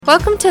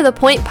Welcome to The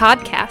Point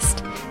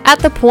Podcast. At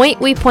The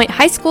Point, we point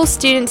high school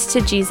students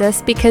to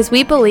Jesus because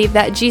we believe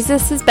that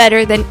Jesus is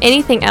better than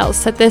anything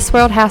else that this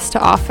world has to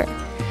offer.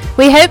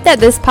 We hope that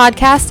this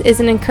podcast is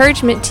an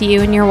encouragement to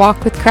you in your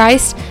walk with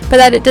Christ, but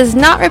that it does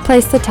not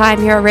replace the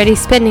time you're already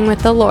spending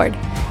with the Lord.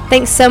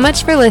 Thanks so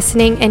much for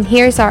listening, and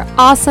here's our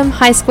awesome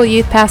high school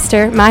youth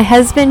pastor, my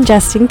husband,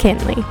 Justin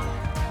Kinley.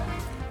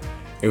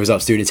 Hey, what's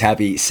up, students?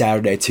 Happy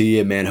Saturday to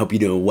you, man. Hope you're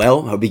doing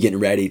well. Hope you're getting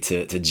ready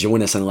to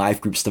join us in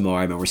life groups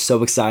tomorrow, man. We're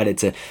so excited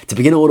to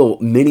begin a little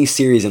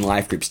mini-series in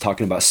life groups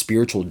talking about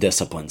spiritual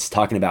disciplines,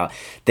 talking about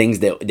things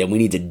that we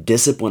need to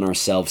discipline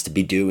ourselves to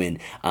be doing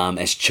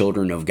as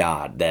children of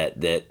God. That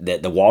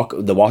the walk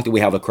that we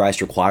have with Christ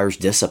requires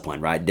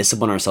discipline, right?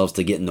 Discipline ourselves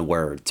to get in the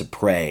Word, to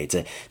pray,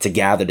 to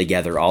gather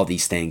together, all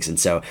these things. And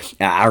so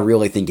I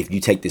really think if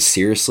you take this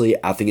seriously,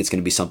 I think it's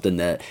going to be something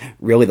that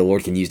really the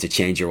Lord can use to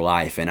change your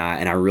life. And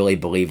I really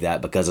believe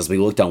that, because as we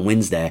looked on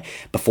Wednesday,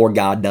 before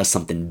God does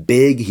something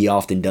big, he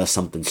often does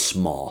something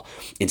small.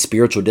 And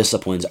spiritual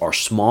disciplines are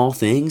small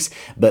things,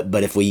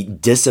 but if we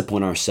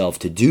discipline ourselves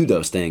to do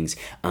those things,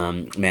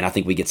 man, I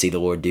think we could see the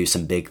Lord do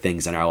some big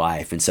things in our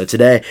life. And so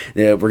today,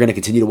 we're going to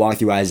continue to walk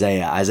through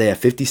Isaiah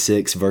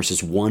 56,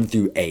 verses 1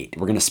 through 8.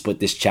 We're going to split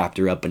this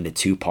chapter up into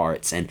two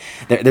parts. And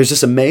there's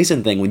this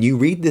amazing thing when you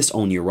read this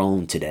on your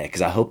own today,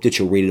 because I hope that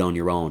you'll read it on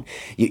your own.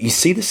 You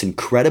see this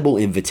incredible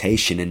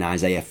invitation in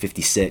Isaiah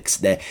 56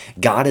 that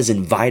God is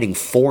inviting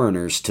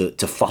foreigners to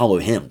follow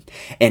him.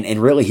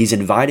 And really, he's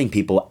inviting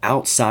people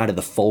outside of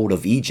the fold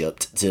of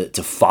Egypt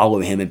to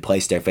follow him and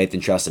place their faith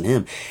and trust in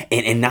him.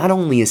 And not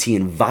only is he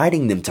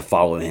inviting them to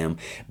follow him,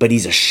 but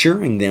he's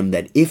assuring them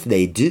that if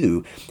they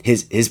do,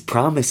 his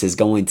promise is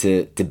going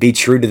to be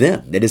true to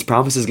them, that his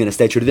promise is going to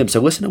stay true to them.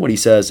 So listen to what he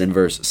says in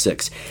verse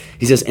 6.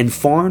 He says, "And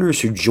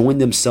foreigners who join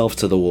themselves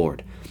to the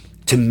Lord,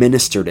 to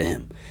minister to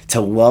him, to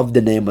love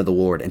the name of the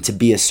Lord, and to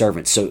be a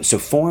servant." So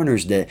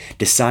foreigners that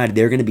decide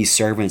they're going to be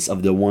servants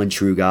of the one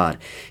true God.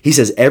 He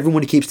says,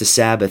 "Everyone who keeps the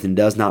Sabbath and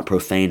does not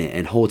profane it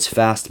and holds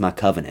fast to my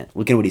covenant."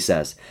 Look at what he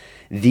says.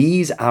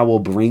 "These I will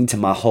bring to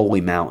my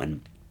holy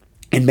mountain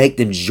and make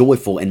them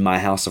joyful in my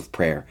house of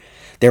prayer.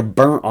 Their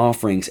burnt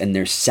offerings and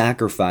their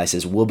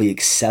sacrifices will be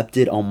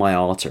accepted on my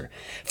altar.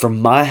 For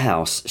my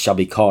house shall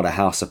be called a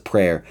house of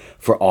prayer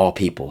for all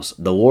peoples.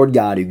 The Lord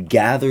God who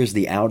gathers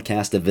the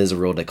outcast of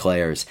Israel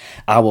declares,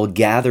 I will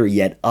gather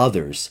yet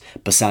others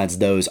besides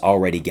those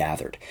already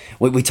gathered."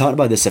 We talked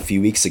about this a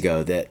few weeks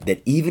ago,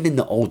 that even in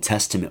the Old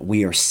Testament,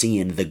 we are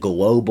seeing the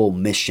global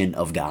mission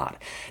of God.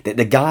 That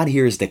the God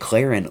here is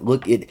declaring,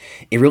 look, it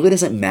really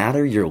doesn't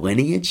matter your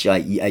lineage.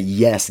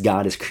 Yes,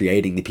 God is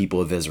creating the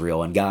people of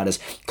Israel, and God has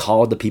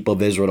called the people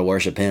of Israel to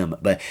worship him.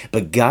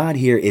 But God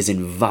here is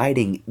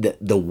inviting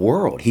the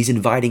world. He's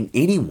inviting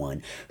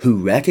anyone who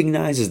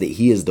recognizes that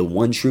he is the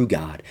one true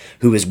God,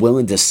 who is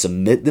willing to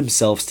submit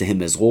themselves to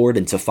him as Lord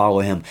and to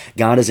follow him.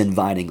 God is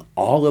inviting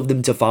all of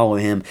them to follow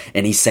him,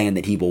 and he's saying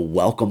that he will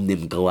welcome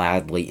them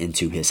gladly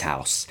into his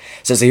house.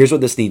 So here's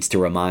what this needs to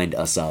remind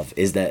us of,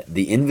 is that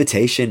the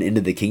invitation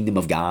into the kingdom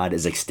of God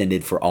is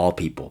extended for all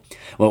people.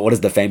 Well, what is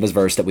the famous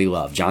verse that we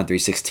love? John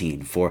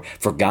 3:16, for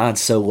God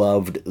so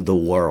loved the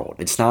world.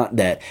 It's not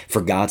that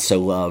for God so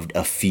loved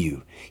a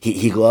few.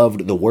 He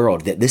loved the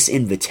world. That this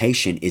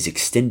invitation is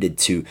extended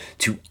to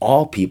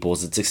all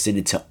peoples. It's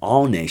extended to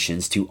all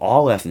nations, to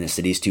all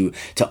ethnicities,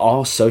 to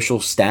all social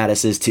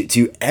statuses,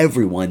 to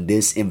everyone.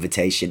 This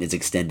invitation is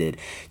extended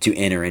to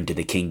enter into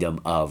the kingdom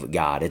of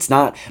God. It's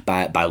not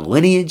by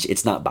lineage.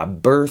 It's not by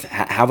birth.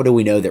 How do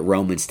we know that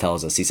Romans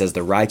tells us? He says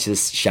the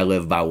righteous shall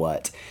live by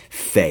what?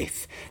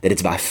 Faith. That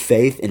it's by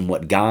faith in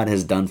what God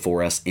has done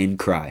for us in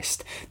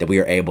Christ that we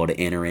are able to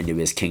enter into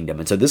his kingdom.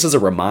 And so this is a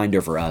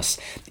reminder for us,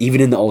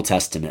 even in the Old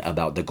Testament,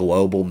 about the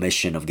global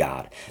mission of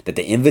God, that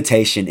the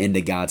invitation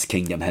into God's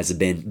kingdom has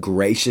been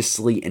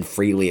graciously and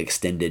freely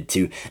extended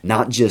to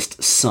not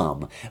just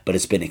some, but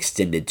it's been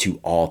extended to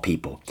all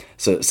people.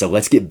 So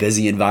let's get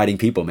busy inviting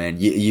people, man.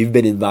 You've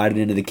been invited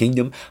into the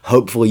kingdom.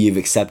 Hopefully you've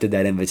accepted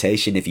that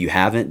invitation. If you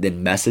haven't,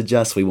 then message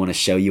us. We want to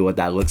show you what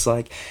that looks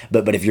like.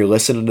 But if you're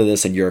listening to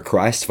this and you're a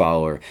Christ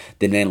follower,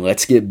 then man,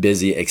 let's get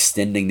busy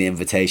extending the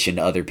invitation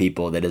to other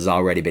people that has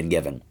already been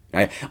given.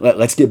 Right?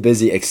 Let's get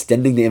busy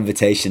extending the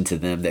invitation to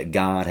them that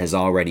God has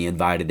already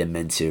invited them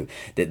into.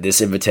 That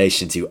this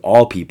invitation to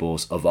all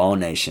peoples of all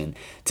nations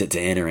to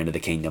enter into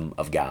the kingdom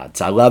of God.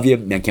 So I love you.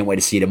 Man, can't wait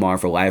to see you tomorrow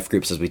for life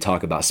groups as we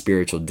talk about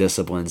spiritual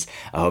disciplines.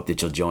 I hope that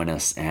you'll join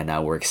us, and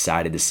we're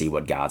excited to see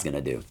what God's going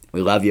to do.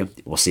 We love you.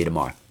 We'll see you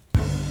tomorrow.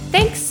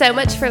 Thanks so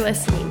much for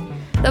listening.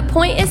 The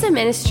Point is a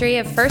ministry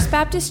of First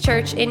Baptist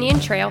Church Indian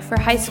Trail for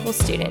high school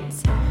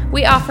students.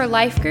 We offer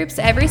life groups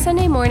every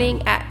Sunday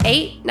morning at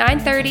 8,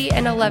 9:30,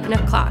 and 11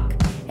 o'clock,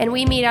 and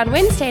we meet on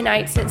Wednesday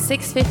nights at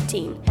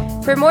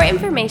 6:15. For more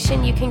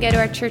information, you can go to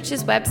our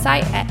church's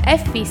website at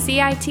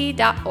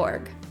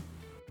fbcit.org.